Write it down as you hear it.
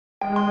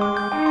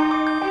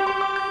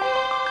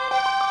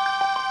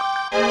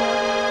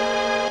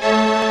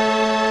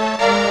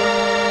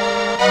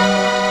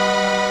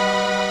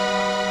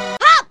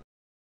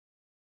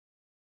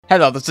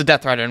Hello, this is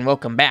Death Rider, and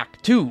welcome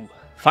back to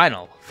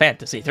Final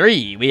Fantasy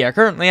III. We are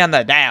currently on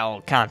the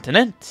Dal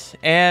continent,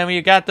 and we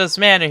got this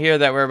manor here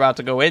that we're about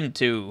to go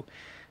into.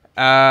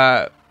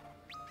 Dolga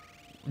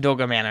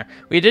Manor.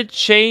 We did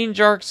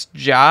change Ark's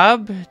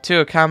job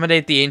to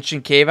accommodate the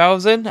ancient cave I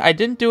was in. I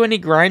didn't do any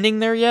grinding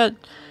there yet.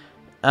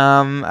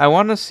 I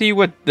want to see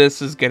what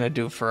this is going to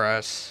do for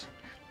us.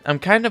 I'm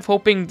kind of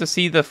hoping to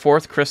see the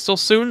 4th crystal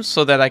soon,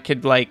 so that I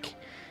could, like,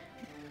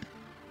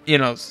 you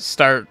know,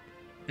 start...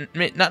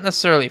 not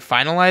necessarily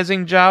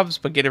finalizing jobs,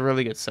 but get a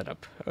really good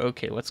setup.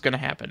 Okay, what's gonna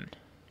happen?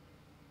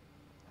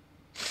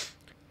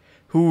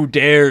 Who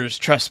dares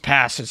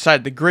trespass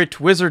inside the great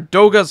wizard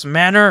Doga's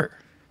manor?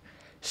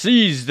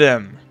 Seize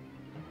them!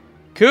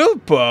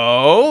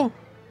 Kupo?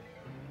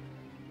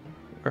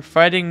 We're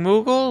fighting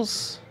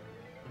Moogles?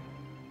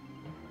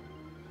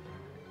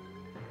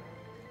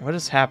 What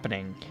is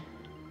happening?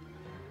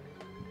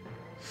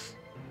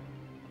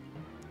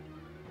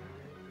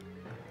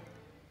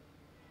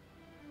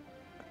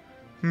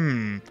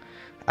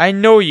 I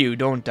know you,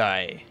 don't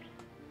I?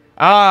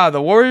 Ah,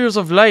 the Warriors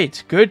of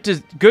Light.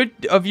 Good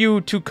of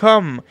you to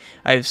come.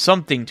 I have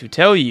something to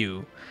tell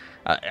you.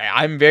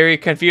 I'm very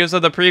confused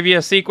of the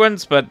previous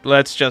sequence, but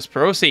let's just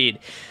proceed.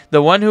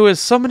 The one who is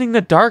summoning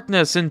the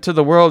darkness into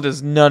the world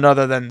is none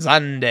other than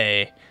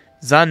Xande.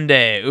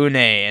 Xande, Une,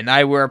 and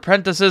I were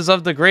apprentices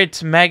of the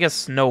great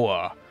Magus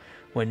Noah.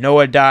 When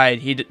Noah died,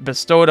 he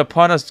bestowed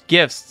upon us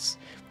gifts.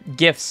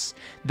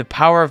 The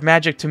power of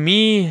magic to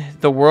me,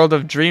 the world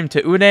of dream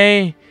to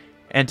Une,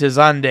 and to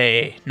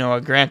Xande,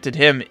 Noah granted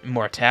him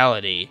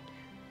immortality.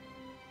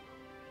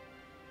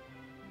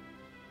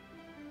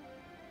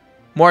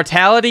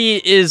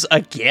 Mortality is a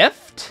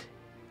gift?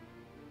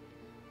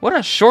 What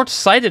a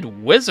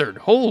short-sighted wizard.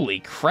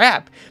 Holy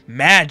crap.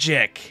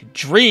 Magic.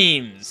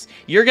 Dreams.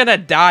 You're gonna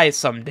die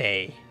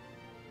someday.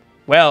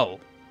 Well,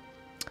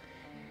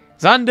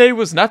 Xande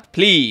was not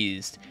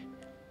pleased.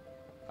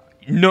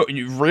 No,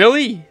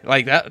 really?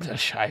 Like that?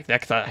 I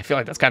feel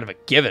like that's kind of a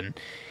given.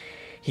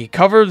 He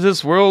covered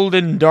this world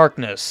in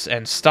darkness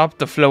and stopped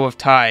the flow of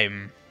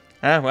time.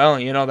 Well,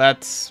 you know,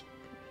 that's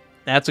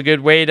a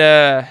good way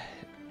to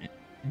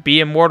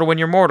be immortal when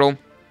you're mortal.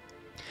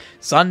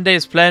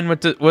 Xande's plan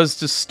was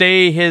to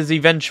stay his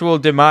eventual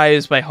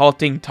demise by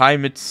halting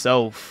time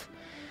itself.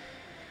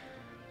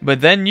 But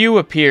then you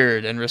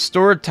appeared and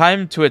restored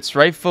time to its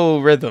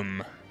rightful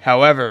rhythm.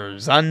 However,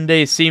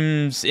 Xande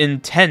seems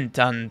intent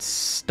on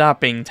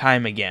stopping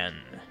time again.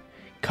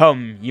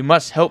 Come, you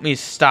must help me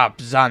stop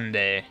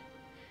Xande.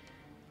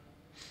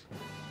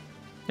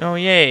 Oh,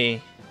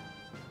 yay.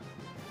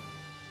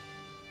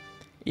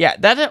 Yeah,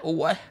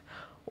 what?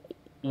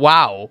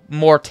 Wow,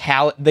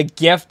 the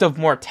gift of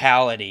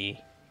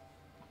mortality.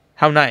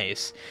 How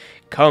nice.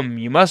 Come,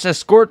 you must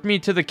escort me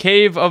to the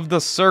cave of the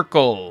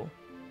circle.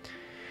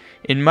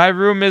 In my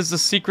room is a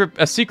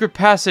secret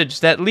passage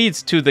that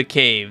leads to the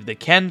cave. The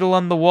candle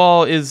on the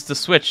wall is the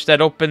switch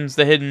that opens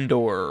the hidden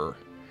door.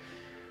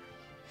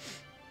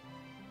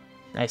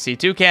 I see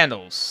 2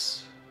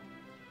 candles.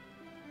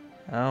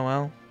 Oh,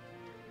 well.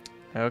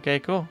 Okay,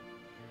 cool.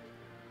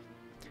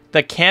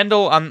 The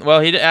candle on...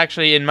 Well, he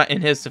actually,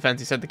 in his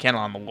defense, he said the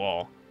candle on the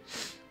wall.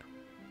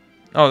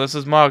 Oh, this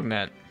is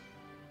Mognet.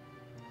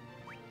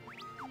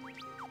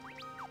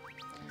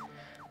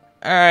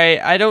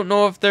 Alright, I don't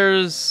know if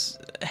there's...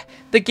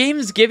 The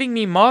game's giving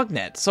me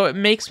Mognet, so it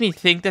makes me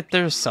think that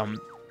there's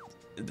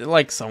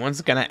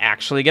someone's gonna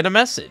actually get a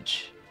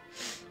message.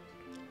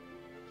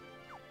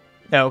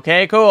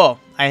 Okay,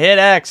 cool. I hit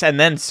X and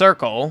then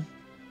circle.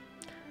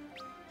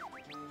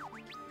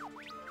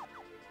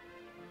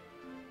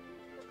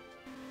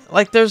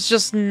 Like, there's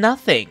just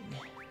nothing.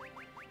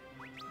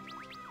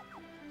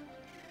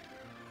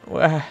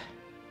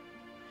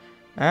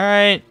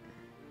 Alright.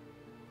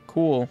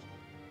 Cool.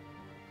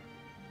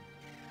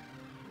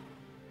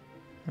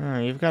 Oh,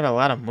 you've got a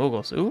lot of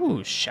Moogles.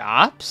 Ooh,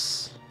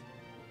 shops?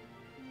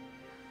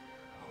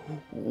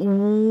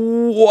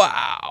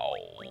 Wow.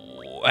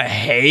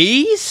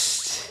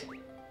 Haste?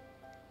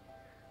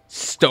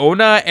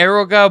 Stona,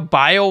 Eroga,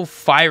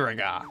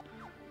 Biofyraga.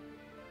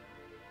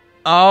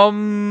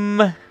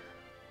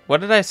 What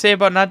did I say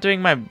about not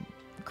doing my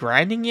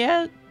grinding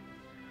yet?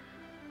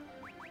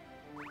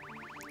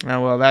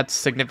 Oh, well, that's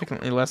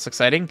significantly less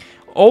exciting.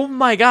 Oh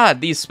my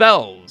god, these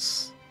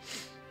spells!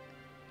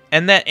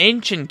 And that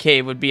ancient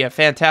cave would be a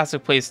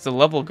fantastic place to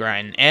level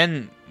grind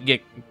and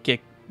get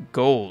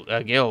gold,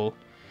 gil.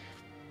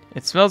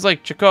 It smells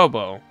like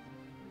Chocobo.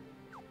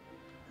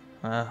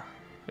 A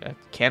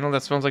candle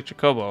that smells like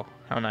Chocobo.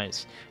 How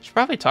nice. I should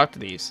probably talk to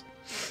these.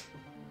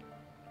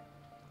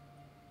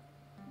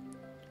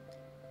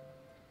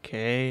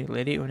 Okay,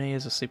 Lady Une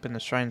is asleep in the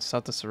shrine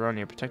south of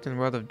Saronia, protecting the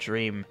world of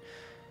Dream.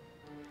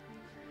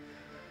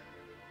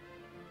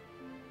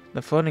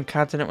 The floating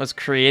continent was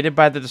created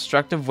by the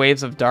destructive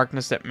waves of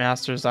darkness that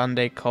Master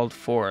Xande called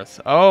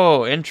forth.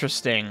 Oh,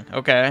 interesting.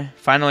 Okay,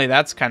 finally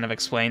that's kind of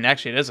explained.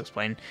 Actually, it is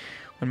explained.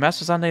 When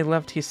Master Xande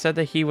left, he said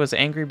that he was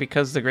angry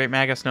because the great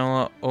Magus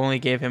Noah only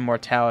gave him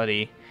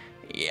mortality.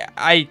 Yeah,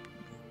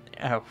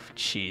 oh,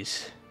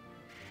 jeez.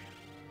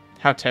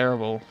 How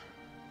terrible.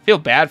 Feel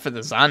bad for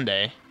the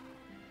Zonde.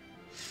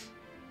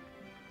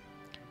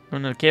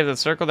 Going to the Cave of the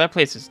Circle? That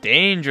place is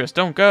dangerous.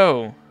 Don't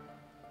go.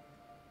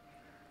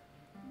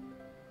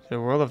 The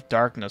world of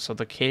darkness, so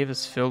the cave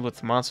is filled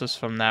with monsters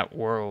from that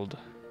world.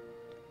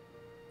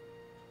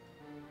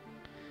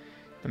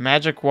 The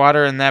magic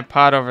water in that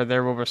pot over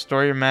there will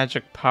restore your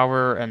magic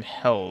power and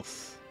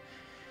health.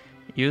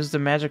 Use the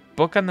magic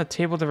book on the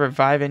table to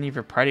revive any of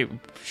your party.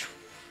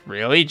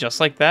 Really? Just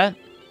like that?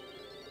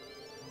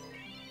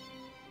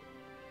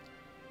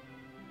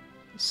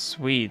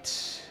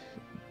 Sweet.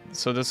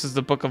 So this is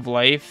the Book of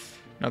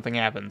Life? Nothing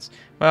happens.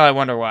 Well, I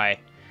wonder why.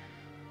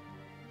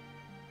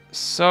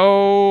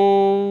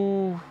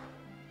 So...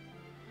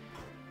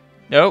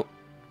 Nope.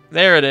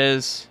 There it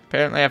is.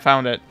 Apparently I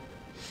found it.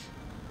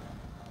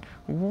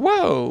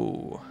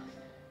 Whoa.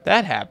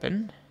 That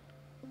happened.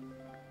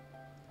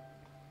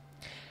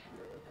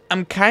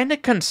 I'm kind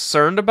of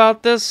concerned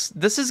about this.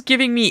 This is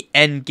giving me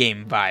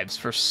endgame vibes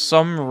for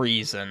some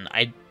reason.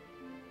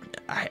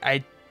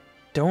 I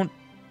don't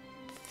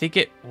think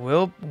it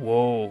will.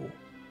 Whoa.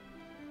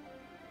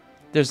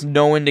 There's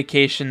no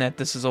indication that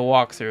this is a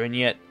walkthrough, and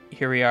yet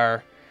here we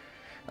are.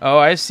 Oh,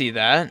 I see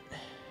that.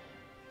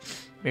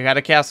 We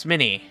gotta cast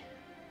Mini.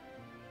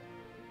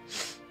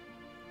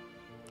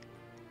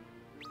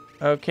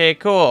 Okay,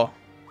 cool.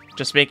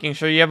 Just making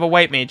sure you have a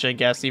white mage, I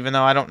guess, even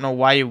though I don't know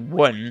why you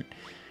wouldn't.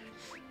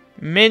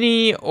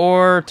 Mini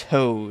or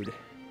Toad?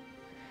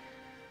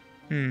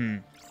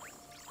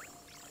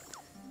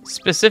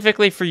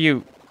 Specifically for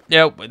you.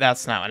 Nope,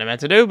 that's not what I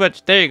meant to do,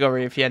 but there you go,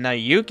 Rafia. Now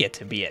you get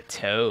to be a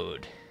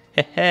Toad.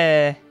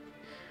 Heh.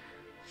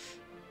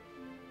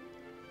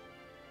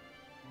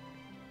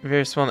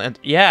 Very small and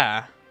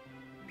yeah.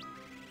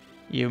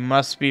 You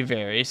must be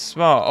very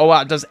small. Oh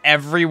wow, does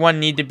everyone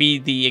need to be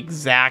the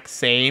exact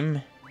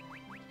same?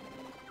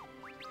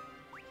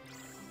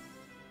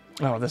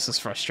 Oh, this is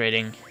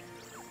frustrating.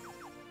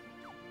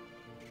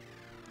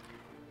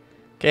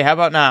 Okay, how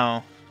about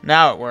now?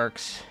 Now it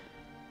works.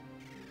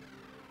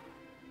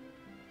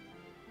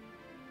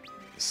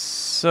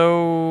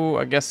 So,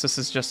 I guess this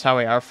is just how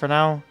we are for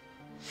now.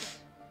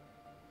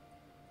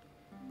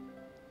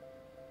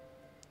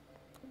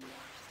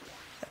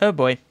 Oh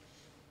boy.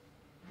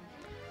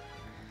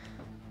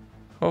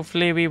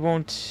 Hopefully we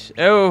won't...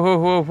 Oh, whoa,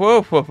 whoa,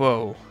 whoa, whoa,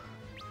 whoa.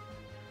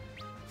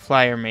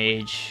 Flyer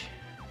Mage.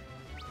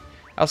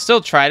 I'll still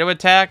try to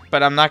attack,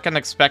 but I'm not going to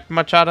expect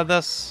much out of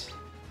this.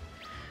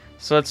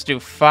 So let's do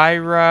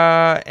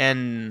Fyra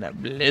and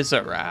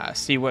Blizzara.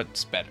 See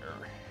what's better.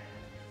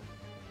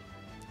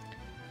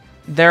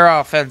 Their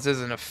offense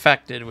isn't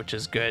affected, which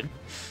is good.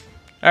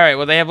 Alright,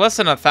 well they have less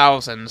than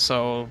 1,000,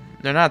 so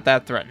they're not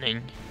that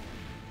threatening.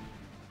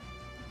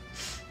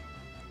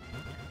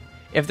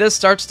 If this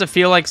starts to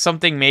feel like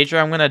something major,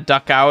 I'm going to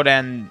duck out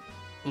and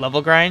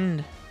level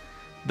grind.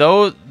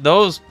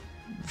 Those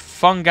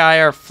fungi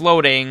are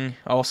floating.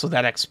 Also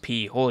that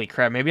XP. Holy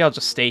crap, maybe I'll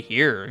just stay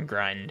here and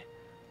grind.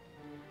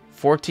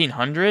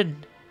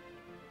 1,400?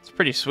 It's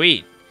pretty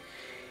sweet.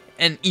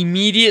 And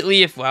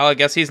immediately if... Well, I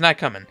guess he's not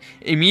coming.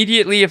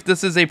 Immediately if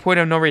this is a point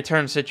of no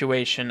return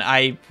situation,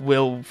 I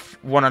will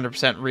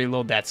 100%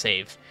 reload that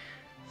save.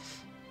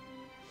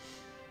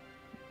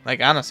 Like,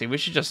 honestly, we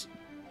should just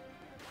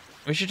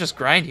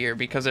grind here,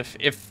 because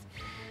if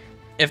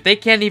they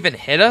can't even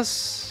hit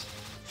us...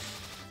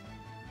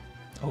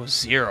 Oh,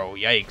 0.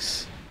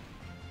 Yikes.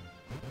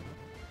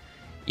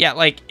 Yeah,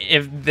 like,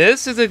 if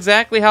this is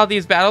exactly how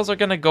these battles are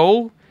gonna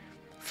go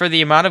for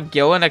the amount of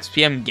gil and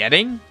XP I'm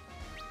getting,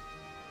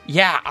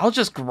 yeah, I'll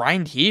just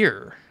grind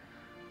here.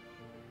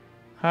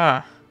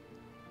 Huh.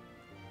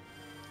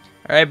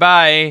 Alright,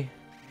 bye.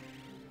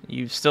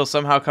 You still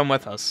somehow come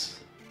with us.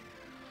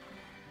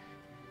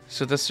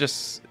 So this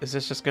just... Is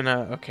this just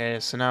gonna... Okay,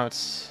 so now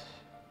it's...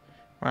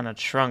 We're on a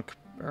trunk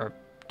or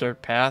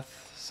dirt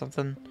path,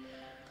 something.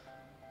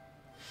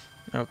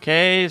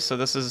 Okay, so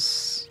this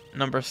is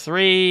number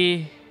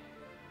 3.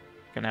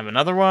 Gonna have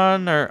another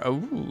one, or...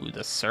 Oh,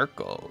 the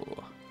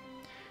circle.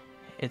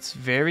 It's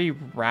very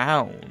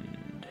round.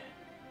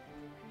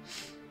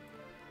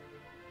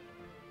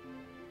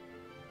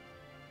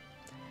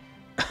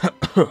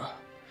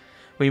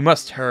 We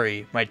must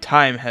hurry. My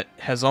time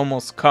has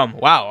almost come.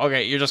 Wow,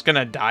 okay, you're just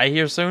gonna die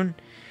here soon?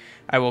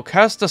 I will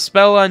cast a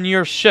spell on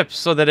your ship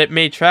so that it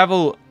may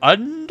travel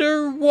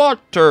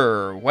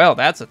underwater. Well,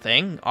 that's a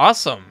thing.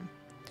 Awesome.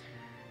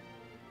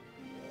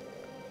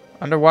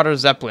 Underwater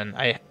Zeppelin.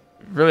 I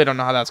really don't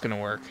know how that's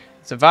gonna work.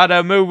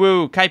 Zavada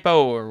Muwu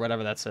Kaipo, or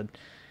whatever that said.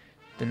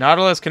 The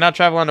Nautilus cannot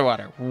travel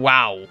underwater.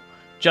 Wow.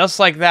 Just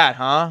like that,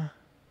 huh?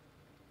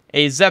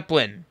 A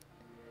Zeppelin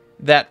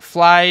that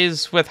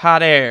flies with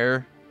hot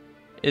air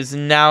is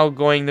now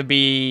going to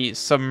be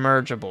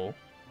submergible.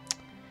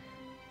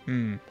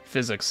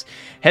 Physics.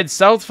 Head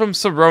south from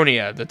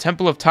Saronia. The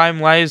Temple of Time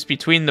lies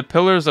between the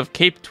pillars of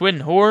Cape Twin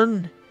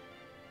Horn.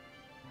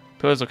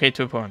 Pillars of Cape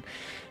Twin Horn.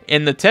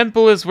 In the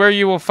temple is where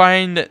you will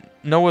find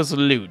Noah's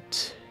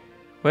lute.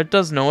 What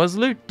does Noah's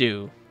lute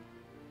do?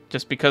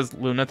 just because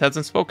Luneth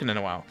hasn't spoken in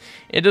a while.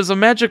 It is a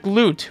magic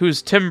lute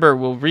whose timbre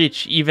will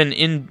reach even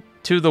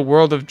into the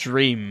world of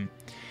dream.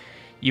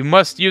 You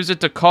must use it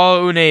to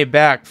call Unduh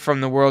back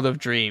from the world of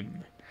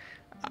dream.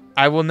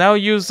 I will now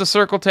use the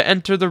circle to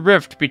enter the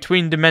rift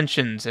between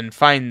dimensions and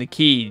find the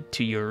key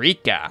to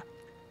Eureka.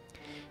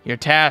 Your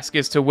task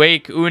is to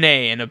wake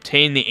Unduh and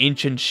obtain the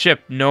ancient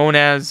ship known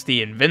as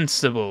the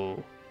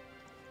Invincible.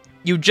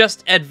 You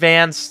just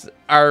advanced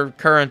our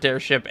current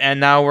airship, and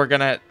now we're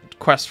gonna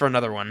quest for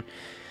another one.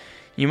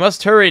 You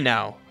must hurry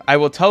now. I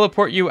will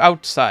teleport you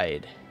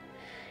outside.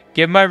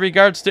 Give my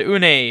regards to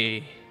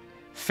Unduh.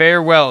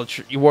 Farewell,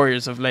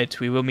 warriors of light.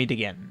 We will meet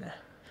again.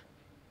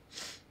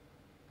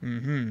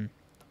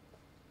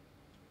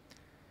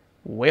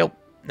 Well,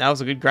 that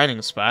was a good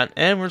grinding spot,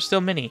 and we're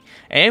still mini.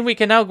 And we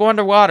can now go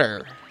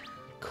underwater.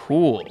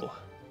 Cool.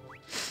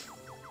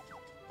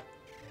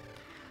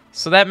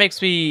 So that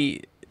makes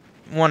me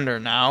wonder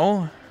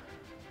now.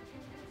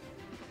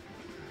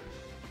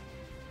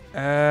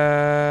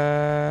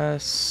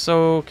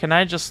 So can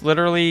I just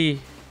literally...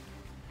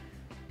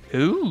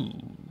 Ooh.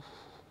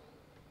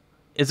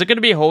 Is it going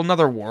to be a whole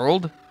nother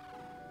world?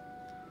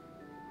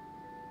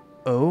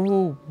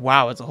 Oh,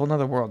 wow. It's a whole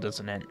nother world,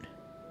 isn't it?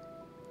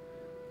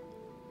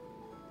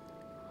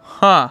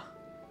 Huh.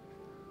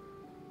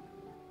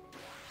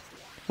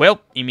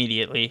 Well,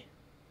 immediately.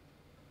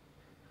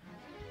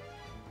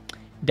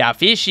 Da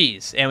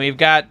fishies. And we've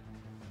got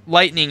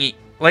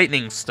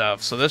lightning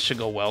stuff, so this should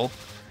go well.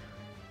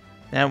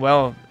 And,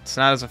 well, it's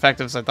not as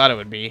effective as I thought it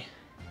would be.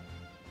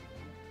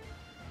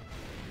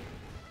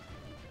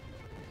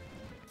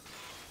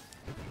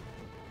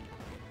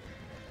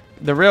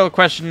 The real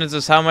question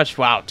is how much...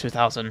 Wow,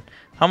 2,000.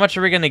 How much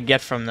are we going to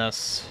get from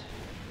this?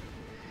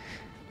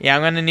 Yeah,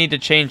 I'm going to need to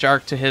change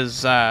Arc to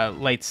his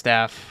light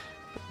staff.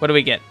 What do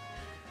we get?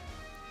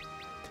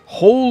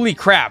 Holy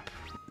crap!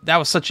 That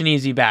was such an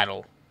easy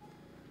battle.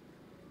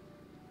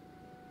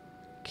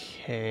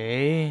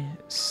 Okay,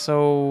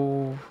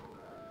 so...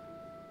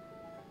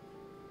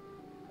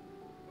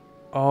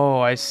 Oh,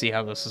 I see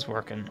how this is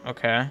working.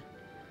 Okay.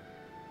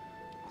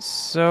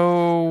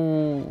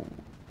 So...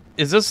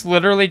 Is this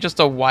literally just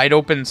a wide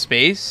open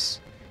space?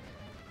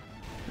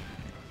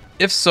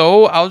 If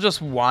so, I'll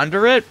just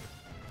wander it.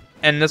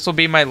 And this will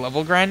be my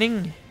level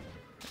grinding.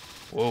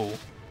 Whoa.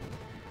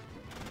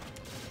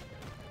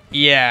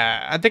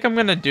 Yeah, I think I'm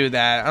gonna do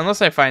that.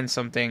 Unless I find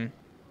something.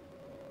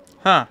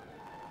 Huh.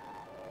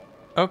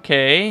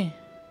 Okay.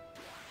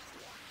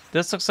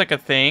 This looks like a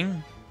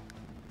thing.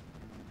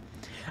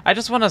 I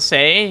just want to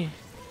say,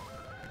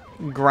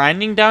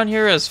 grinding down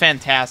here is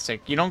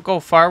fantastic. You don't go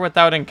far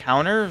without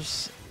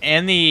encounters,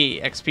 and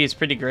the XP is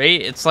pretty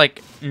great. It's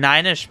like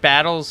 9-ish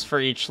battles for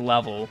each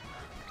level.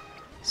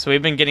 So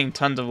we've been getting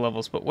tons of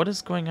levels, but what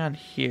is going on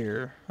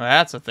here? Well,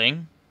 that's a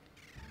thing.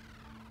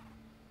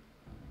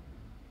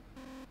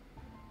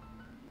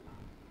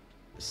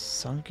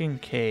 Sunken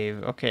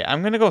cave. Okay,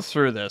 I'm gonna go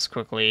through this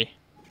quickly.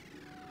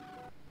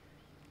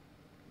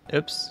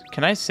 Oops.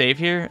 Can I save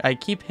here? I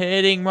keep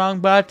hitting wrong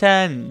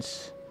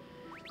buttons.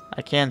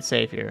 I can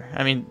save here.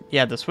 I mean,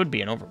 yeah, this would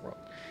be an overworld.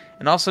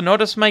 And also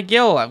notice my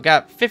gil. I've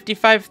got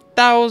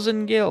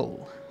 55,000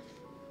 gil.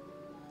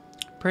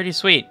 Pretty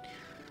sweet.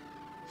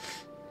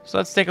 So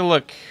let's take a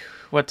look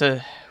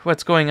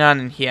what's going on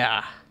in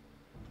here.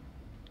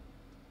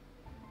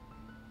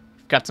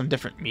 Got some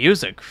different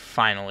music,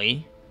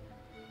 finally.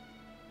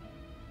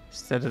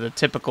 Instead of the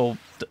typical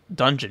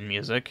dungeon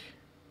music.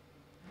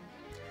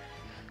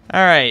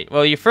 Alright,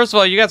 well, first of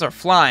all, you guys are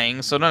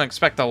flying, so don't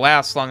expect to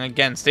last long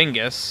against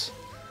Ingus.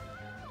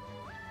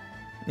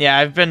 Yeah,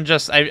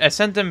 I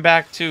sent him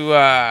back to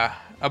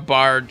a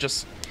bar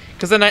just...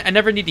 Because then I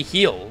never need to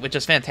heal, which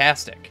is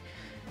fantastic.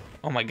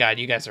 Oh my god,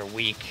 you guys are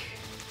weak.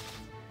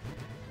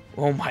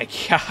 Oh my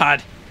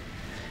god.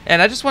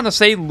 And I just want to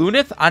say,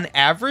 Luneth, on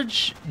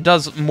average,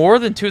 does more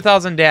than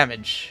 2,000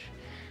 damage.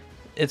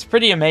 It's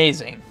pretty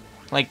amazing.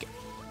 Like...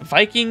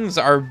 Vikings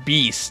are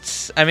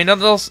beasts. I mean,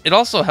 it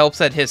also helps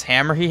that his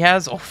hammer he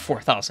has... Oh,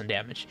 4,000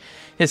 damage.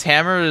 His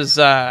hammer is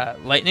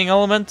lightning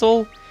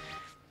elemental.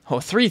 Oh,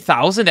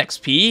 3,000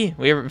 XP?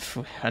 We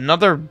have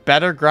another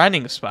better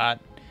grinding spot.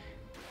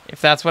 If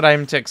that's what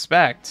I'm to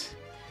expect.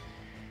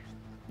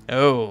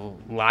 Oh,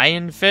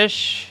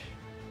 lionfish?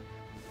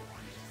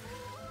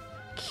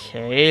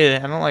 Okay,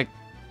 I don't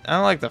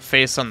like the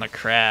face on the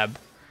crab.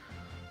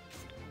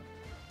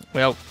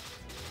 Well...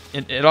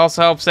 It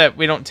also helps that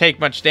we don't take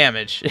much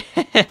damage.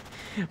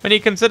 When you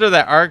consider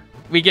that Arc,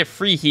 we get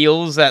free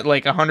heals at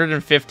like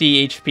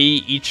 150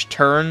 HP each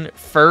turn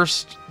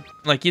first.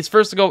 Like, he's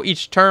first to go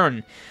each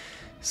turn.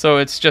 So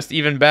it's just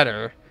even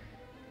better.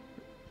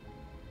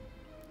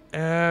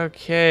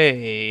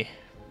 Okay.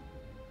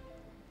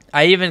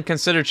 I even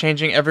considered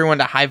changing everyone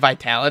to high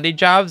vitality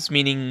jobs,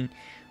 meaning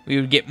we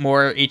would get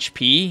more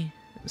HP.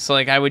 So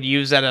like I would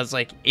use that as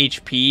like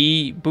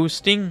HP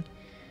boosting.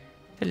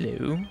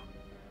 Hello.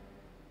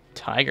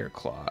 Tiger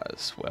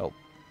claws. Well,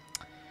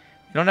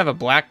 we don't have a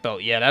black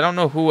belt yet. I don't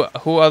know who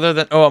other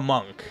than... Oh, a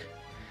monk.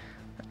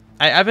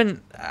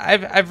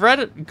 I've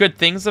read good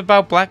things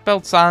about black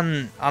belts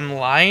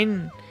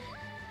online.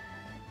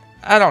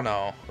 I don't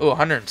know. Ooh,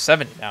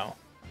 170 now.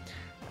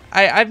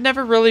 I've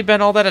never really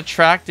been all that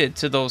attracted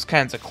to those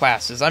kinds of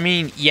classes. I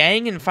mean,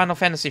 Yang in Final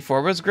Fantasy IV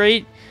was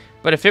great,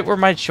 but if it were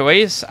my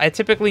choice, I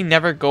typically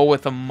never go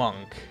with a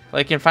monk.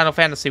 Like in Final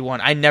Fantasy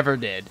I, I never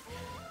did.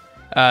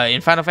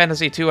 In Final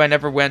Fantasy II, I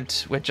never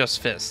went with just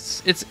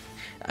fists.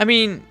 I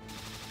mean,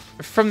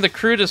 from the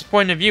crudest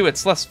point of view,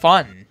 it's less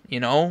fun, you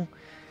know?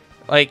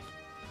 Like,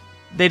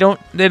 they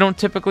don't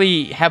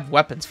typically have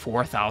weapons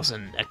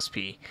 4,000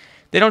 XP.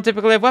 They don't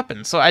typically have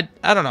weapons, so I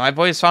don't know. I've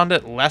always found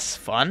it less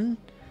fun.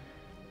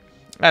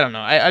 I don't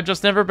know. I've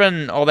just never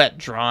been all that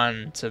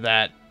drawn to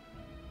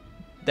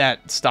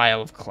that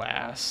style of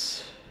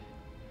class.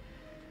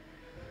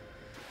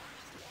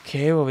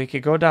 Okay, well, we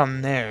could go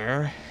down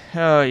there.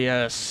 Oh,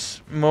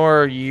 yes.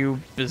 More you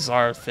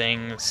bizarre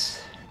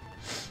things.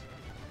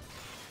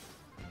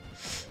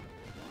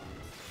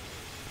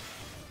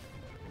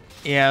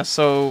 Yeah,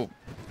 so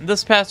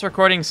this past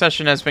recording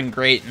session has been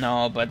great and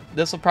all, but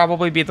this will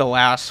probably be the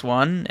last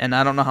one, and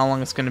I don't know how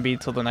long it's going to be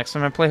till the next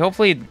time I play.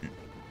 Hopefully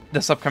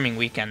this upcoming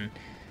weekend.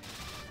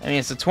 I mean,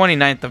 it's the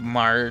 29th of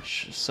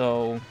March,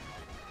 so...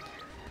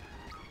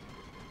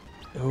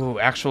 Ooh,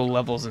 actual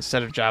levels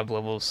instead of job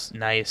levels.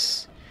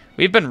 Nice.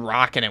 We've been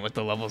rocking it with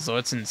the levels, though.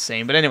 It's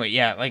insane. But anyway,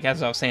 yeah, like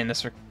as I was saying,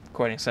 this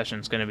recording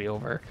session is going to be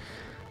over.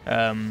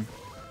 I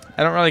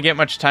don't really get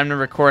much time to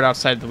record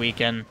outside the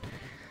weekend.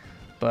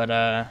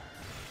 But,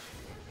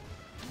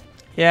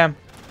 yeah.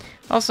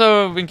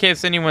 Also, in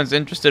case anyone's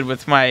interested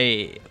with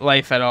my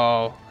life at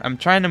all, I'm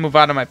trying to move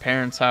out of my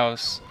parents'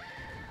 house.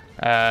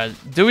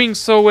 Doing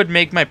so would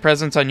make my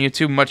presence on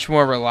YouTube much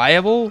more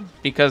reliable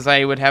because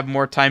I would have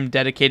more time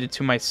dedicated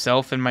to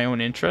myself and my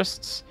own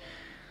interests.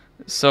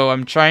 So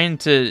I'm trying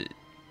to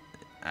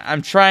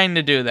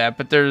do that,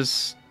 but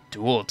there's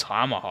dual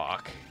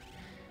tomahawk.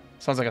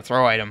 Sounds like a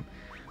throw item.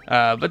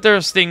 But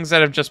there's things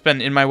that have just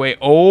been in my way.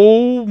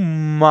 Oh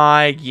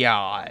my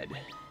god.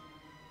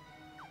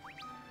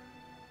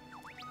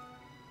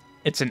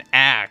 It's an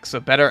axe,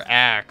 a better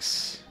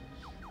axe.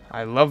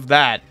 I love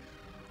that.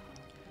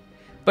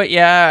 But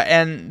yeah,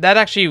 and that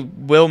actually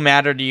will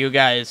matter to you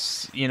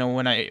guys, you know,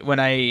 when I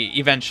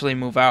eventually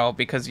move out,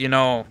 because, you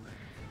know,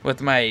 with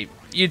my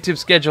YouTube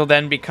schedule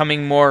then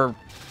becoming more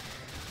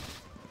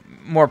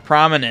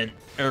prominent,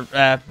 or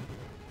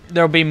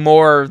there'll be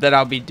more that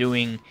I'll be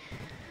doing.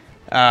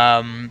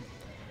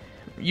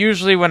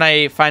 Usually when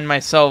I find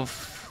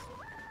myself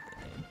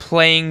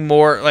playing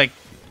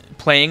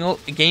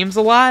games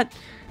a lot,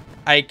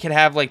 I could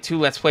have like 2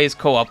 Let's Plays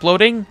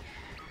co-uploading.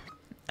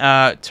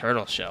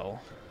 Turtle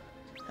shell.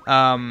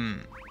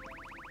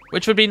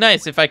 Which would be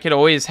nice if I could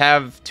always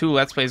have 2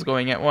 Let's Plays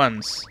going at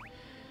once.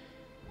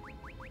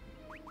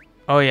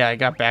 Oh yeah, I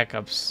got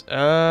backups.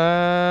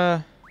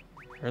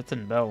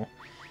 Earthen Bow.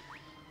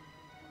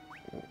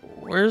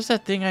 Where's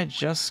that thing I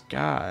just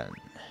got?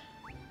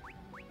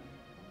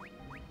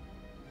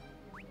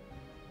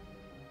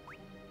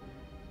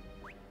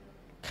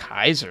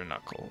 Kaiser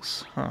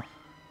Knuckles. Huh.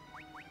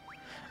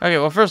 Okay,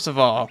 well, first of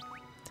all,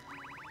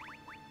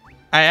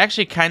 I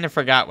actually kind of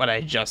forgot what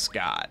I just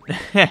got.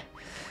 What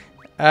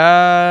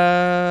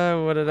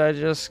did I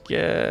just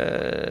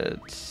get?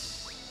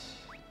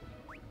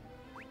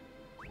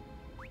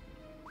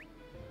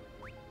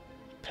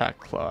 Pack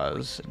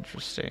claws,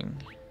 interesting.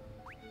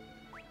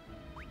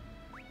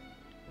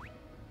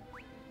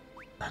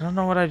 I don't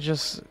know what I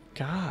just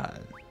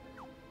got.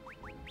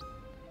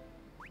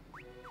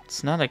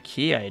 It's not a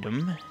key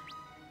item.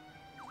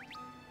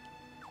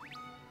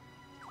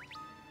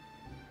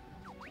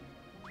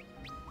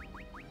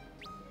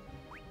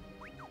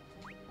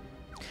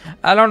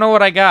 I don't know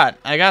what I got.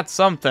 I got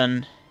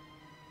something.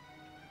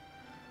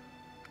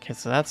 Okay,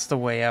 so that's the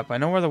way up. I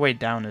know where the way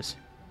down is.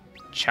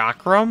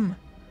 Chakram?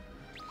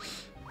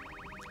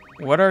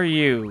 What are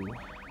you?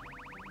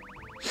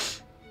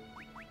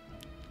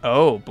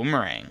 Oh,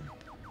 boomerang.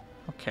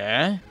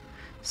 Okay.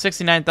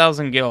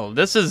 69,000 gil.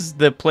 This is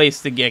the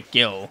place to get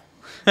gil.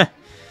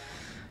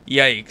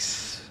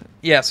 Yikes.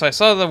 Yeah, so I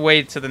saw the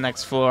way to the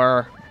next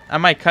floor. I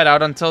might cut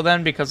out until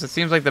then because it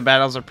seems like the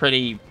battles are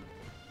pretty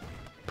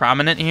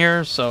prominent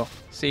here, so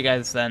see you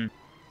guys then.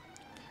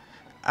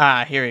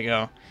 Ah, here we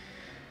go.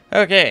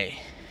 Okay.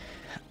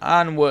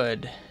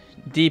 Onward.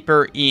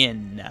 Deeper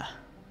in.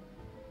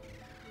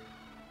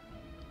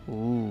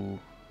 Ooh.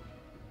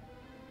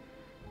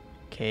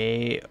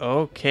 Okay.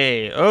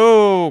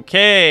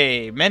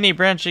 Many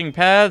branching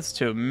paths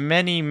to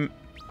many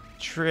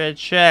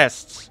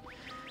chests.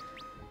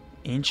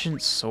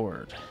 Ancient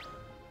sword.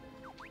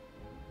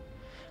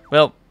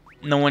 Well,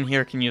 no one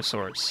here can use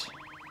swords.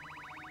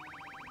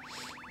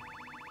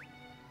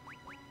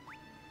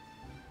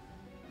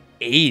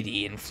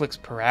 $80 inflicts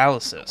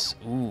paralysis.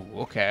 Ooh,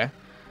 okay.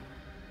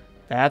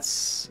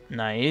 That's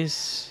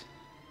nice.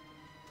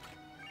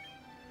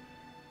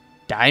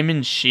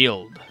 Diamond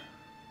shield.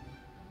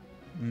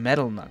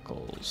 Metal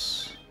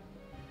knuckles.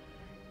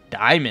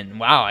 Diamond.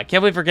 Wow, I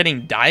can't believe we're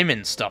getting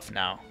diamond stuff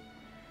now.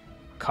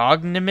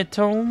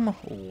 Cognimitome?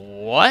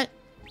 What?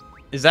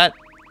 Is that...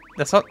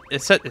 That's not...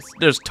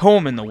 There's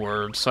tome in the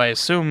word, so I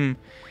assume...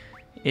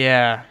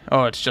 Yeah.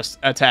 Oh, it's just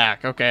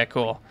attack. Okay,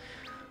 cool.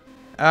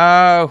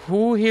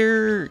 Who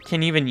here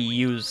can even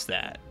use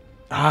that?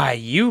 Ah,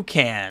 you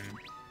can.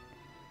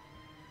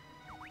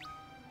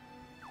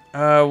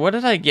 What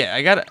did I get?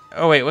 I got...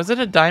 Oh, wait. Was it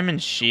a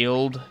diamond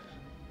shield?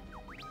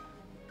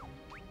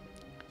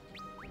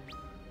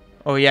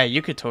 Oh, yeah.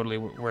 You could totally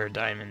wear a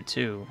diamond,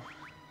 too.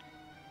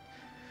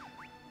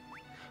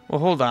 Well,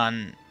 hold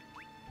on.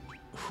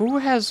 Who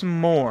has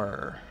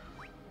more?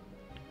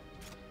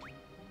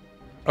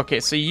 Okay,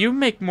 so you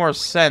make more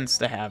sense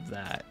to have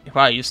that.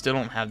 Wow, you still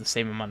don't have the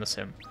same amount as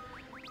him.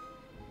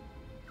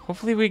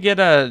 Hopefully we get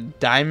a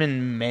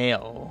diamond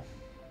male.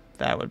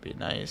 That would be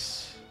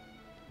nice.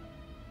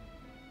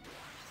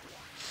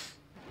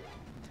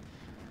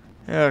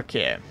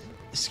 Okay.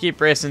 Just keep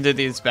racing to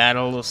these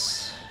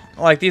battles.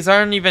 Like, these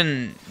aren't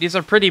even... These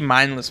are pretty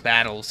mindless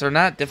battles. They're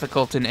not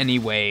difficult in any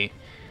way.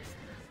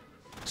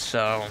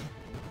 So...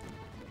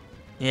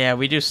 Yeah,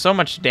 we do so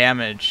much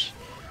damage.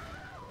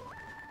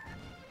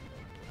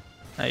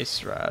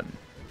 Nice rod.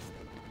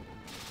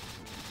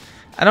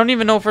 I don't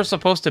even know if we're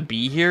supposed to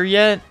be here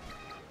yet.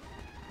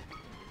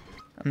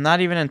 I'm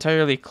not even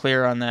entirely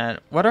clear on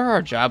that. What are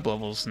our job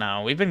levels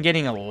now? We've been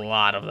getting a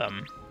lot of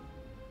them.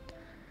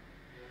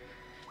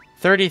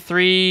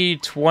 33,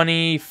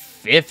 20,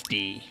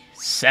 50,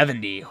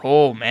 70.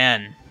 Oh,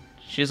 man.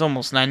 She's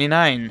almost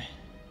 99.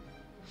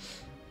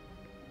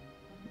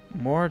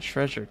 More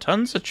treasure.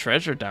 Tons of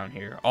treasure down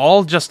here.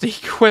 All just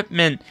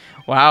equipment.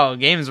 Wow,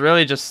 game's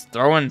really just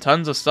throwing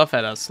tons of stuff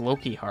at us.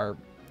 Loki harp.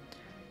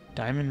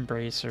 Diamond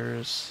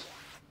bracers.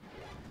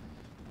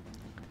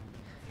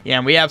 Yeah,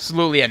 and we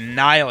absolutely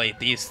annihilate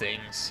these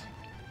things.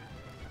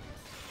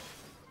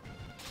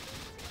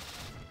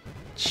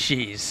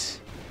 Jeez.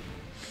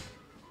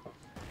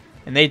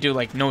 And they do,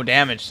 like, no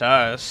damage to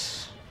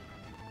us.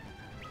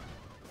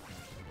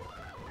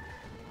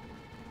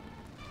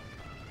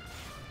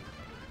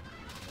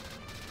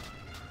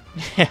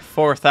 Yeah,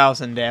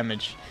 4,000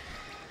 damage.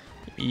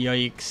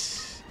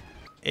 Yikes.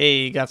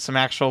 Hey, got some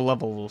actual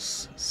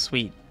levels.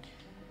 Sweet.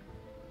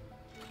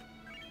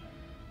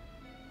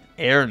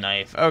 Air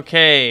knife.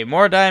 Okay,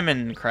 more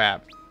diamond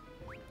crap.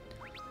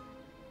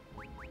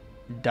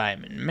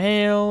 Diamond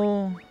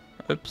mail.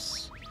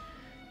 Oops.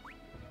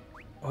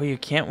 Oh, you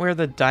can't wear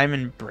the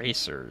diamond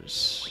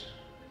bracers.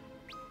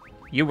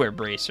 You wear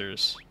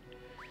bracers.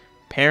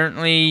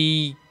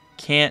 Apparently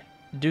can't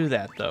do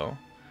that, though.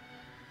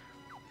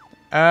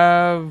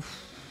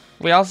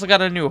 We also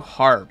got a new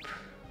harp.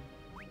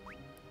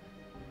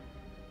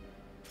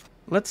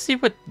 Let's see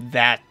what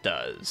that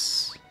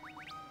does.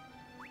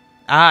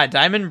 Ah,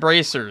 diamond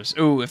bracers.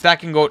 Ooh, if that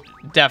can go,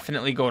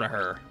 definitely go to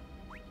her.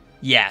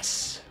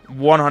 Yes,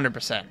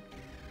 100%.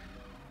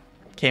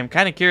 Okay, I'm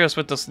kind of curious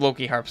what this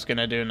Loki harp's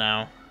gonna do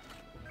now.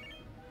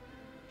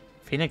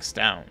 Phoenix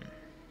down.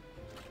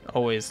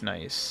 Always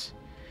nice.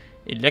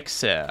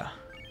 Elixir.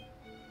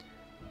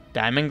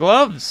 Diamond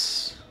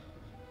gloves.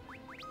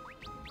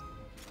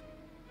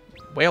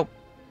 Well.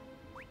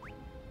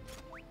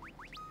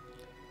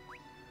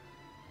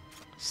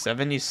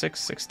 76,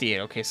 68.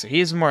 Okay, so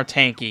he's more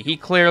tanky. He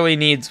clearly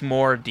needs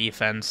more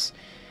defense.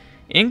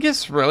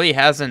 Ingus really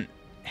hasn't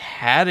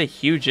had a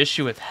huge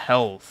issue with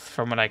health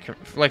from what I can,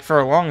 like, for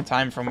a long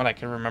time from what I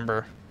can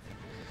remember.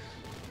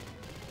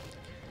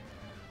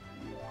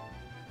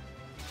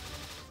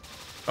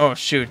 Oh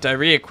shoot, I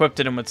re-equipped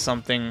him with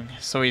something,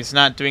 so he's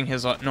not doing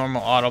his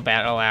normal auto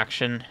battle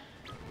action.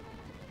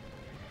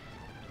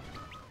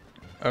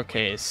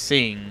 Okay,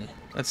 sing.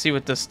 Let's see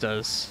what this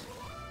does.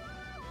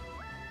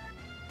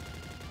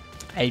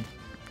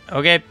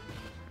 Okay.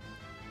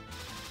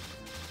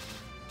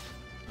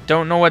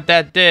 Don't know what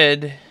that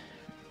did.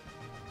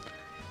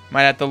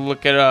 Might have to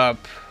look it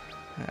up.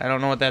 I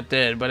don't know what that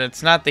did, but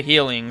it's not the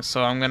healing,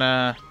 so I'm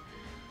gonna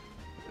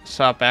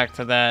swap back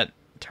to that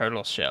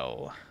turtle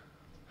shell.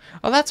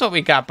 Oh, that's what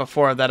we got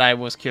before that I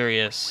was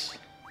curious.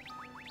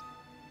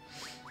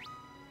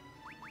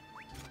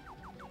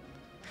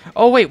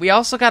 Oh, wait, we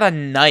also got a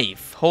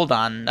knife. Hold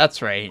on,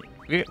 that's right.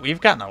 We've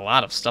gotten a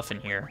lot of stuff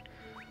in here.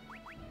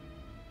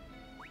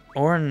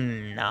 Or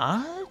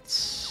not?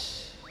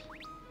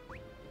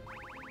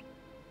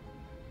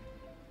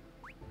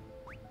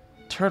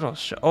 Turtle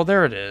shell. Oh,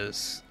 there it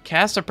is.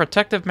 Cast a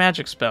protective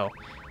magic spell.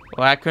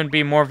 Well, that couldn't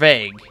be more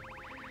vague.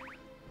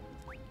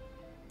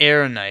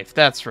 Air knife,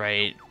 that's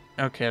right.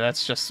 Okay,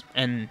 that's just...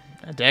 And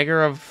a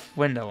dagger of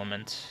wind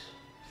element.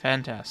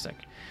 Fantastic.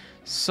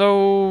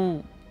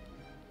 So...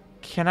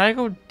 Can I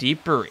go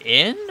deeper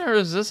in? Or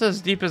is this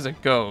as deep as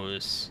it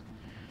goes?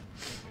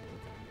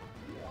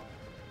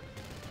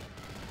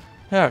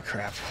 Oh,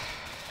 crap.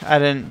 I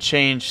didn't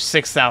change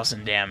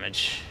 6,000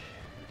 damage.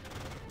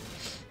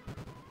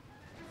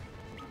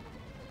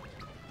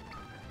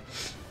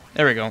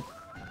 There we go.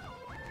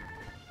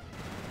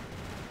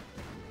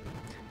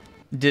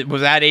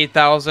 Was that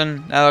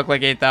 8,000? That looked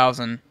like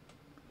 8,000.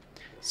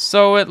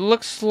 So it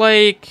looks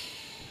like...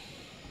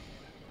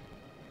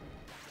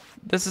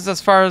 This is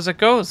as far as it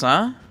goes,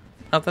 huh?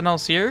 Nothing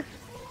else here?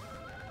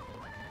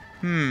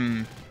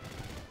 I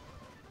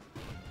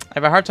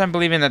have a hard time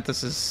believing that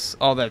this is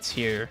all that's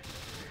here.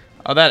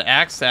 Oh, that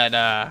axe that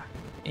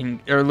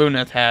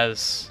Luneth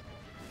has.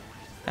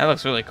 That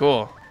looks really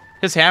cool.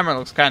 His hammer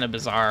looks kind of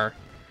bizarre.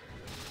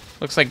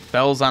 Looks like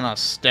bells on a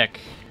stick.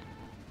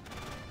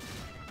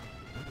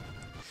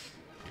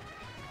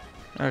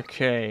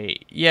 Okay,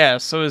 yeah,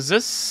 so is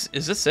this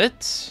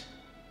it?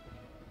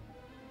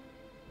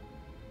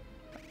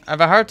 I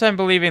have a hard time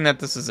believing that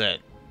this is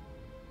it.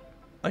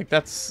 Like,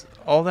 that's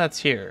all that's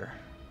here.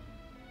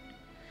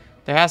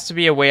 There has to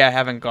be a way I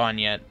haven't gone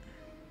yet.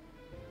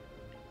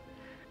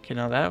 Okay,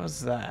 now that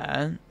was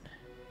that.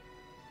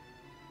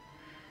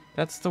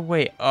 That's the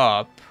way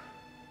up.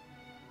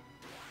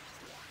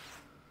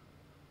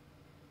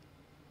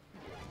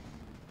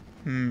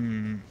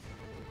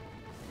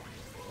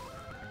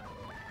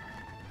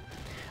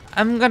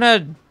 I'm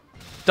gonna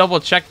double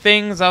check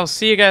things. I'll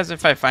see you guys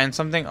if I find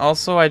something.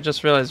 Also, I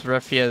just realized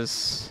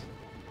Ruffia's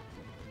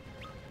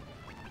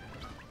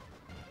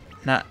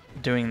not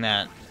doing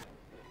that.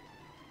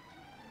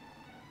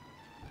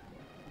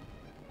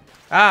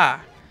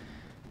 Ah!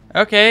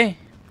 Okay.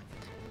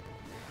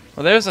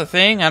 Well, there's a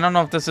thing. I don't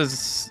know if this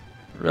is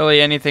really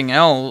anything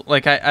else.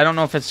 Like, I don't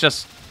know if it's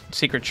just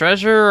secret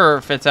treasure or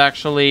if it's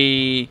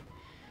actually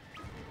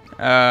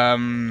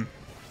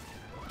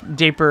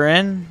deeper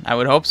in. I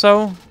would hope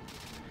so.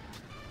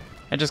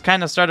 I just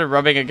kind of started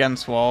rubbing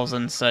against walls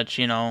and such,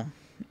 you know.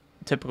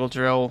 Typical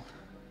drill.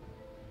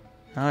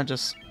 Oh, it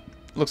just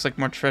looks like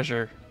more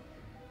treasure.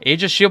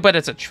 Aegis Shield, but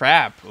it's a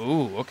trap.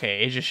 Ooh,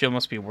 okay. Aegis Shield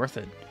must be worth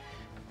it.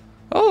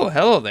 Oh,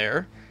 hello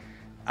there.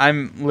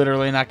 I'm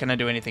literally not going to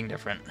do anything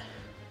different.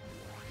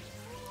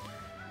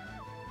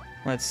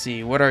 Let's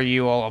see. What are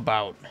you all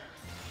about?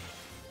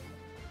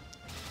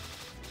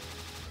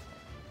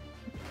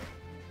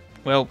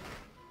 Well,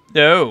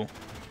 no.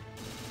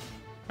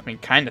 I mean,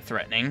 kind of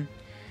threatening.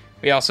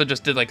 We also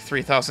just did like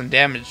 3,000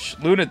 damage.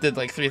 Luna did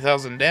like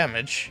 3,000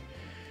 damage.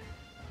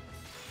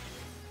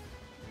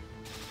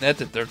 That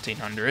did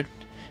 1,300.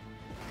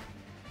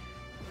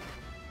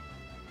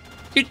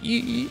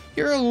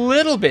 You're a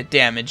little bit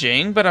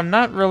damaging, but I'm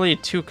not really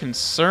too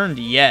concerned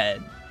yet.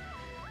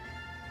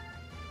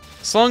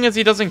 As long as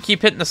he doesn't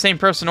keep hitting the same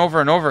person over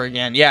and over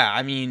again. Yeah,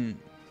 I mean,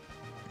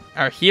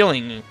 our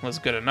healing was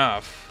good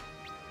enough.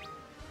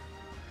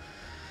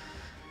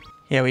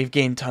 Yeah, we've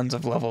gained tons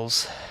of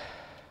levels.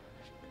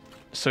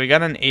 So we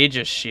got an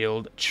Aegis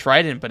Shield.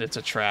 Trident, but it's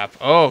a trap.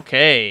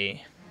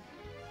 Okay.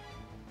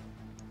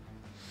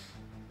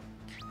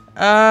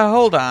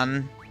 Hold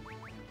on.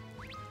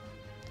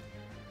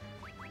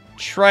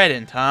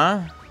 Trident,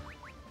 huh?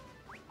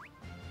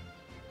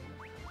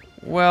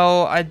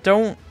 Well, I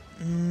don't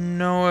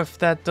know if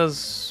that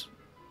does...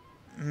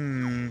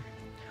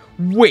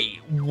 Wait,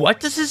 what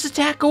does his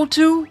attack go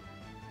to?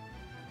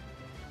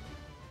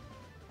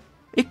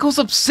 It goes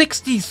up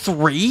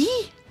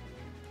 63?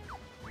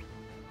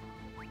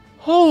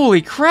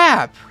 Holy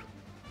crap!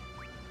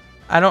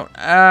 I don't,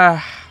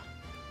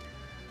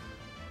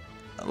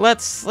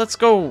 Let's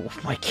go. Oh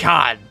my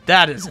god,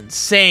 that is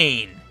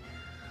insane.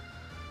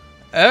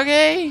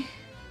 Okay.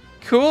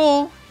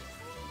 Cool.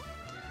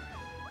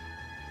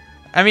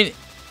 I mean,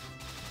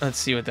 let's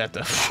see what that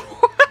does.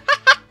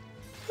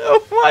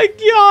 Oh my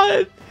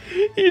god!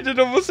 He did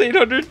almost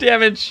 800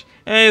 damage,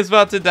 and he's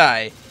about to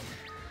die.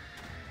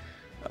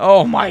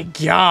 Oh my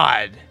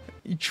god.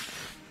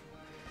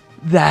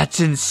 That's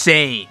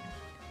insane.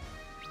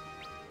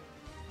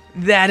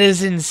 That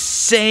is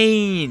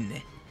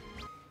insane.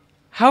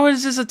 How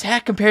is his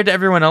attack compared to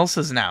everyone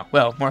else's now?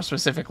 Well, more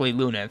specifically,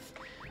 Luneth.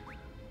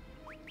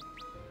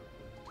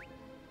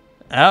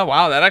 Oh,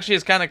 wow, that actually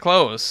is kind of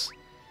close.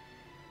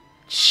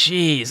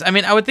 Jeez. I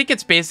mean, I would think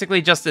it's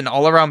basically just an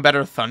all-around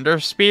better Thunder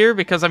Spear,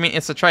 because, I mean,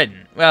 it's a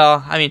Trident.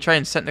 Well, I mean,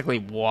 Trident's technically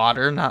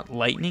water, not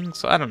lightning,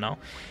 so I don't know.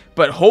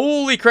 But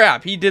holy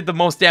crap, he did the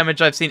most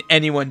damage I've seen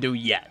anyone do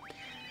yet.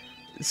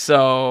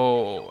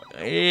 So,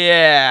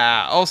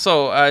 yeah.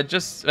 Also,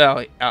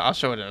 well, I'll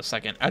show it in a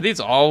second. Are these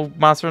all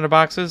Monster in the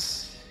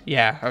Boxes?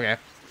 Yeah, okay.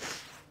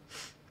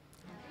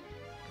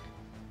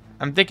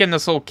 I'm thinking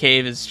this whole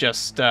cave is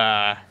just,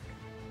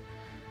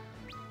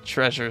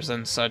 treasures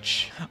and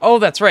such. Oh,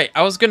 that's right.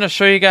 I was going to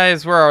show you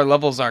guys where our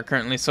levels are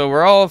currently. So,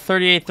 we're all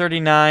 38,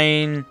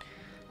 39.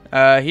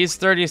 He's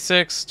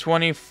 36,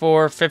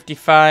 24,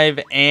 55,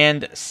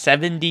 and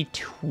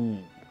 72.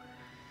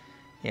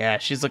 Yeah,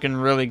 she's looking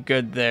really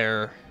good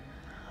there.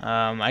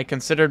 I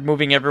considered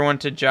moving everyone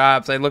to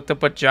jobs. I looked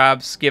up what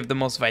jobs give the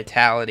most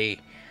vitality.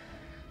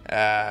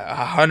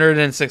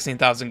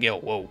 116,000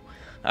 gil. Whoa.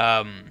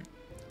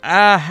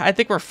 I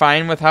think we're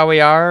fine with how we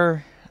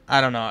are.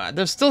 I don't know.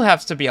 There still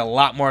has to be a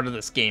lot more to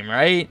this game,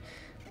 right?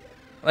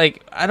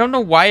 Like, I don't know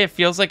why it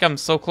feels like I'm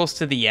so close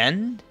to the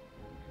end.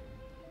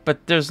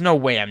 But there's no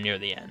way I'm near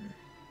the end.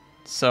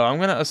 So I'm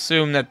going to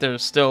assume that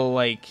there's still,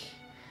 like...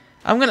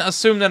 I'm going to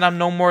assume that I'm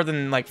no more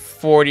than, like,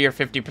 40 or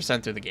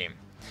 50% through the game.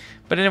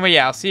 But anyway,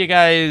 yeah, I'll see you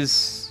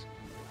guys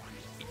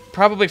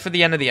probably for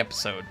the end of the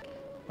episode.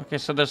 Okay,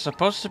 so there's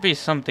supposed to be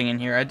something in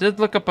here. I did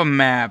look up a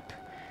map.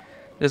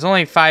 There's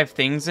only 5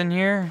 things in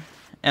here.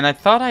 And I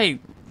thought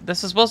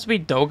this is supposed to be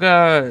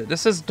Doga.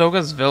 This is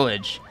Doga's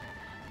village.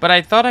 But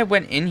I thought I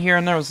went in here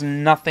and there was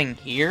nothing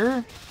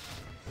here.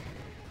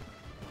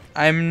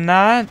 I'm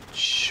not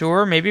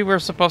sure. Maybe we're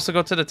supposed to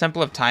go to the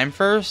Temple of Time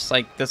first.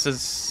 Like, this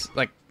is,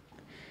 like,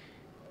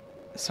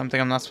 something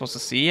I'm not supposed to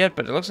see yet.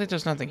 But it looks like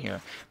there's nothing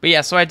here. But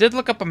yeah, so I did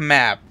look up a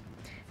map.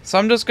 So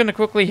I'm just going to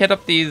quickly hit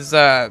up these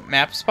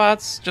map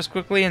spots just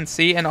quickly and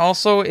see. And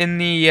also in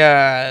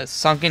the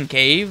sunken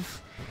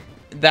cave,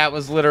 that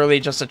was literally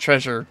just a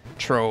treasure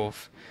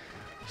trove.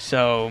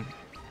 So,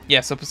 yeah,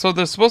 so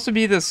there's supposed to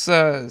be this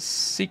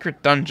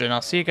secret dungeon.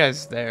 I'll see you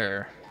guys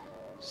there.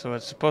 So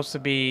it's supposed to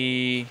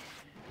be,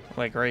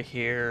 like, right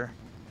here.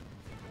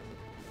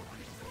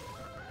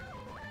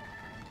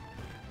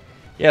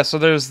 Yeah, so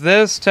there's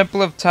this,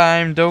 Temple of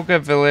Time, Doga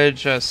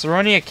Village,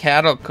 Saronia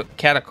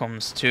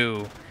Catacombs,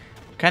 too.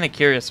 Kind of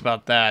curious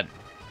about that,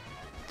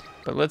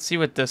 but let's see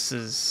what this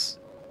is.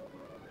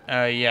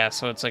 Yeah,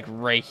 so it's like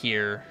right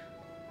here.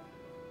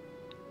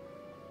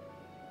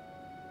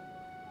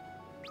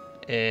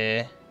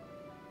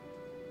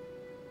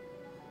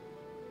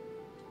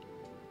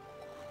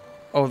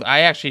 Oh,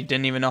 I actually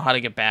didn't even know how to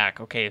get back.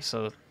 Okay,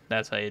 so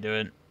that's how you do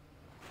it.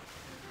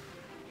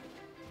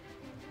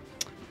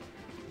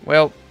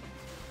 Well,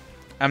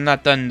 I'm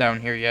not done down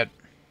here yet.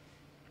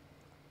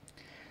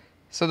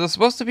 So there's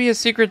supposed to be a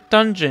secret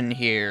dungeon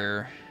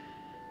here.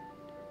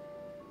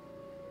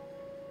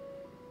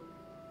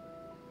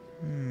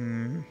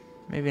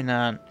 Maybe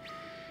not.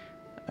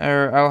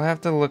 Or I'll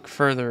have to look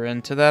further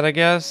into that, I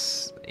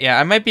guess. Yeah,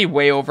 I might be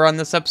way over on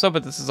this episode,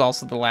 but this is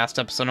also the last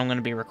episode I'm going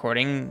to be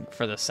recording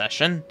for the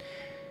session.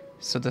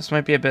 So this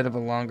might be a bit of a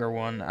longer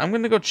one. I'm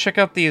going to go check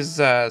out these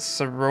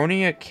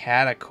Saronia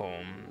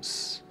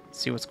Catacombs.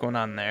 See what's going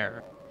on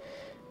there.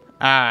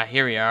 Ah,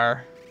 here we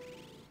are.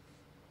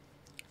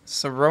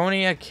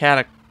 Saronia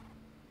Catacombs.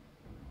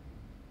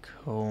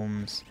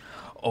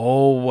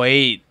 Oh,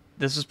 wait.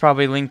 This is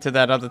probably linked to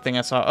that other thing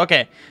I saw.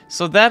 Okay,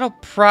 so that'll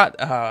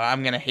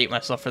I'm going to hate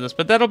myself for this,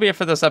 but that'll be it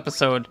for this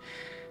episode.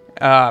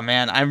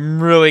 Man,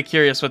 I'm really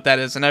curious what that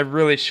is, and I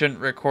really shouldn't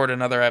record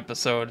another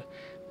episode.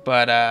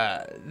 But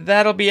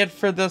that'll be it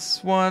for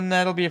this one.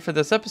 That'll be it for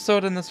this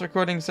episode in this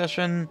recording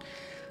session.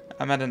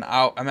 I'm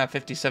at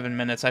 57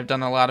 minutes. I've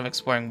done a lot of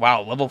exploring.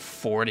 Wow, level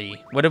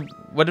 40.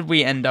 What did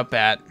we end up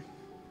at?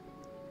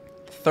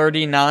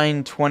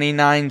 39,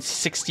 29,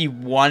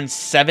 61,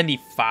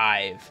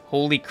 75.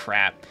 Holy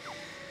crap.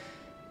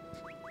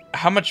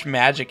 How much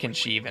magic can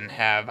she even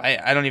have?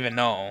 I don't even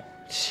know.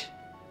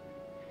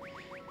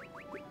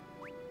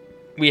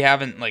 We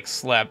haven't, like,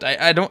 slept.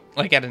 I don't,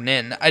 like, at an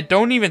inn. I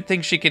don't even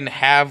think she can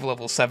have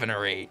level 7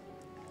 or 8.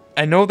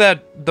 I know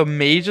that the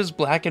mages,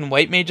 black and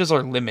white mages,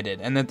 are limited,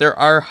 and that there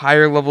are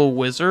higher level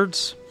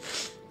wizards.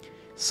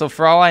 So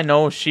for all I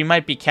know, she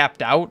might be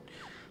capped out.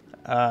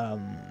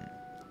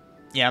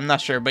 Yeah, I'm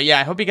not sure. But yeah,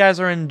 I hope you guys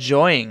are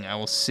enjoying. I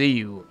will see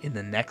you in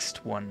the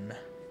next one.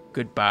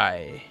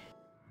 Goodbye.